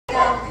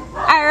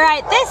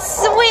right, this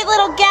sweet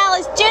little gal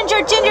is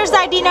Ginger. Ginger's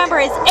ID number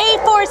is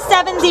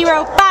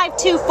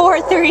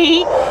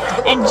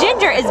A4705243. And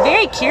Ginger is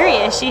very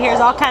curious. She hears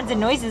all kinds of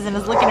noises and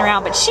is looking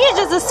around, but she is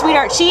just a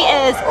sweetheart. She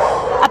is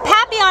a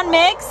Papillon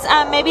mix,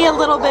 maybe a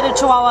little bit of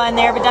Chihuahua in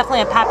there, but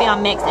definitely a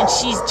Papillon mix, and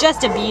she's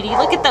just a beauty.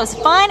 Look at those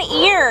fun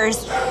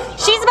ears.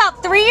 She's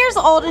about 3 years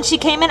old, and she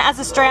came in as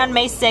a stray on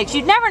May 6th.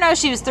 You'd never know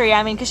she was 3,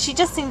 I mean, because she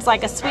just seems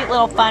like a sweet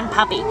little fun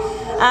puppy.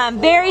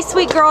 Very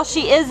sweet girl.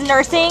 She is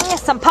nursing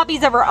some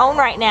puppies of her own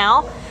right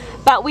now,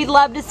 but we'd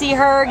love to see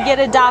her get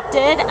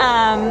adopted,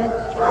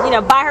 you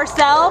know, by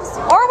herself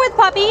or with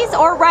puppies,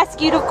 or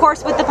rescued, of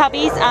course, with the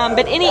puppies.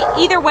 But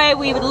either way,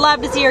 we would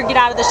love to see her get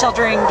out of the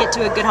shelter and get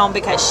to a good home,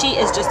 because she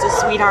is just a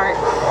sweetheart.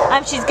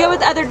 She's good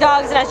with other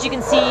dogs, and as you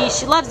can see,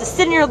 she loves to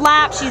sit in your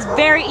lap. She's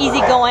very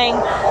easygoing.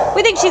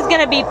 We think she's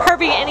going to be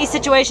perfect in any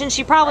situation.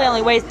 She probably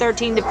only weighs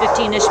 13 to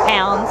 15-ish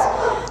pounds.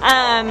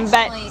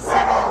 But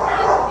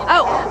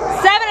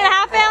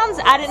 7.5 pounds?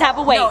 I didn't have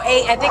a weight. No,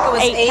 8. I think it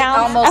was 8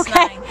 pounds? almost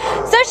okay. 9.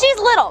 So she's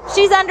little.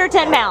 She's under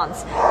 10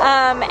 pounds.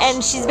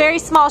 And she's very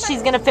small.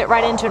 She's going to fit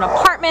right into an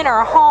apartment or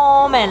a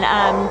home. And,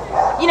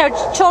 you know,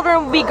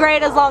 children would be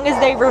great as long as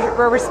they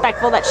were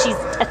respectful that she's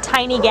a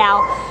tiny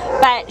gal.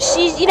 But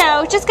she's, you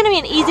know, just going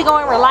to be an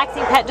easygoing,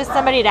 relaxing pet, just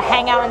somebody to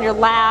hang out on your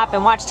lap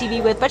and watch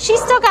TV with. But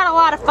she's still got a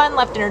lot of fun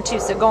left in her, too,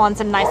 so go on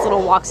some nice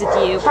little walks with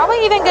you.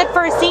 Probably even good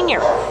for a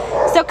senior.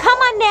 So come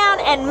on down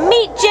and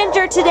meet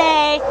Ginger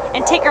today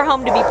and take her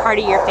home to be part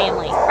of your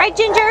family. Right,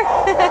 Ginger?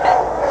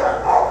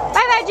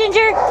 Bye-bye,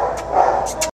 Ginger.